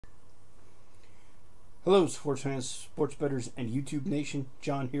Hello, sports fans, sports bettors, and YouTube Nation.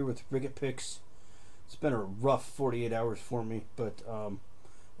 John here with Riggett Picks. It's been a rough 48 hours for me, but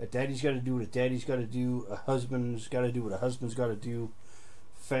a daddy's got to do what a daddy's got to do. A husband's got to do what a husband's got to do.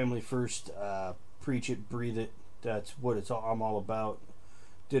 Family first. Preach it, breathe it. That's what I'm all about.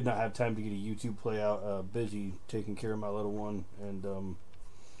 Did not have time to get a YouTube play out. Busy taking care of my little one, and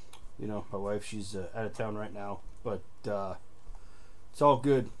my wife. She's out of town right now, but it's all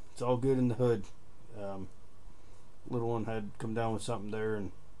good. It's all good in the hood. Little one had come down with something there,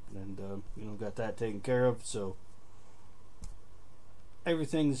 and got that taken care of. So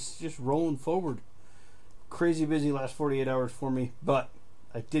everything's just rolling forward. Crazy busy last 48 hours for me, but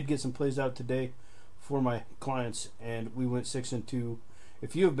I did get some plays out today for my clients, and we went 6-2.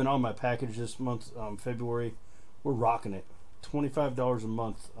 If you have been on my package this month, February, we're rocking it. $25 a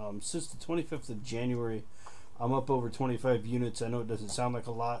month. Since the 25th of January, I'm up over 25 units. I know it doesn't sound like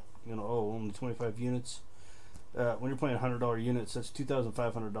a lot. Only 25 units. When you're playing $100 units, that's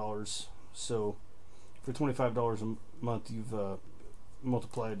 $2,500. So for $25 a month, you've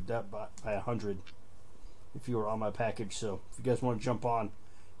multiplied that by 100 if you were on my package. So if you guys want to jump on,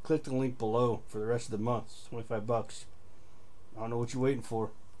 click the link below for the rest of the month. It's 25 bucks. I don't know what you're waiting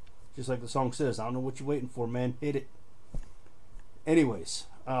for. Just like the song says, I don't know what you're waiting for, man. Hit it. Anyways,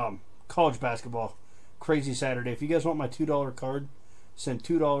 college basketball. Crazy Saturday. If you guys want my $2 card, send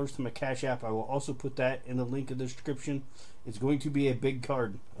 $2 to my Cash App. I will also put that in the link in the description. It's going to be a big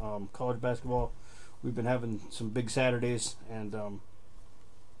card. College basketball. We've been having some big Saturdays, and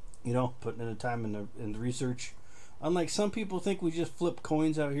putting in the time in the research. Unlike some people think we just flip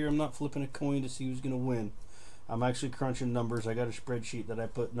coins out here, I'm not flipping a coin to see who's going to win. I'm actually crunching numbers. I got a spreadsheet that I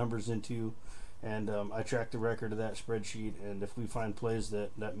put numbers into, and I track the record of that spreadsheet. And if we find plays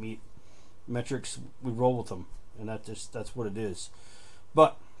that meet metrics, we roll with them, and that's what it is.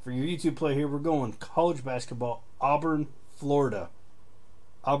 But for your YouTube play here, we're going college basketball. Auburn, Florida.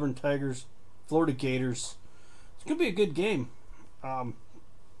 Auburn Tigers, Florida Gators. It's gonna be a good game.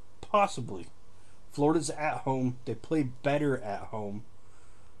 Possibly. Florida's at home. They play better at home.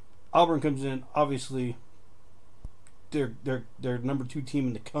 Auburn comes in. Obviously, they're number 2 team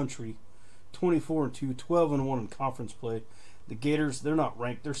in the country. 24-2, 12-1 in conference play. The Gators, they're not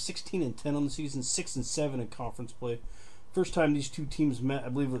ranked. They're 16-10 on the season, 6-7 in conference play. First time these two teams met, I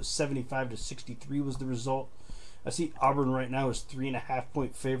believe it was 75-63 was the result. I see Auburn right now is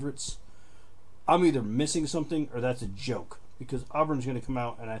 3.5-point favorites. I'm either missing something or that's a joke, because Auburn's going to come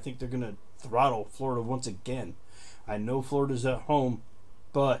out and I think they're going to throttle Florida once again. I know Florida's at home,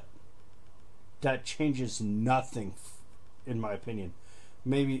 but that changes nothing, in my opinion.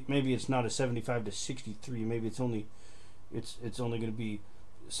 Maybe it's not a 75-63. Maybe it's only going to be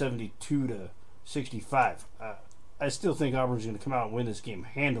 72-65. I still think Auburn's going to come out and win this game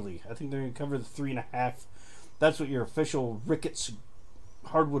handily. I think they're going to cover the 3.5. That's what your official Ricketts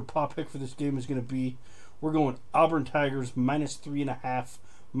hardwood pop pick for this game is going to be. We're going Auburn Tigers -3.5,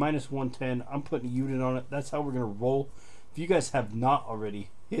 -110. I'm putting a unit on it. That's how we're going to roll. If you guys have not already,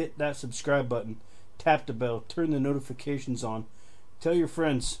 hit that subscribe button, tap the bell, turn the notifications on. Tell your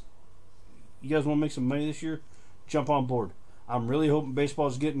friends, you guys want to make some money this year? Jump on board. I'm really hoping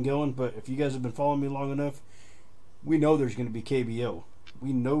baseball's getting going, but if you guys have been following me long enough, we know there's going to be KBO.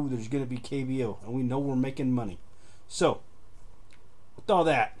 We know there's going to be KBO, and we know we're making money. So, with all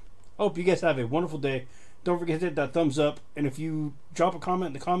that, I hope you guys have a wonderful day. Don't forget to hit that thumbs up, and if you drop a comment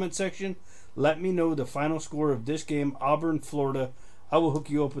in the comment section, let me know the final score of this game, Auburn, Florida. I will hook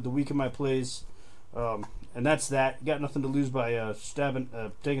you up with the week of my plays, and that's that. You got nothing to lose by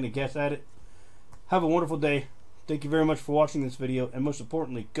taking a guess at it. Have a wonderful day. Thank you very much for watching this video, and most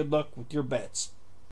importantly, good luck with your bets.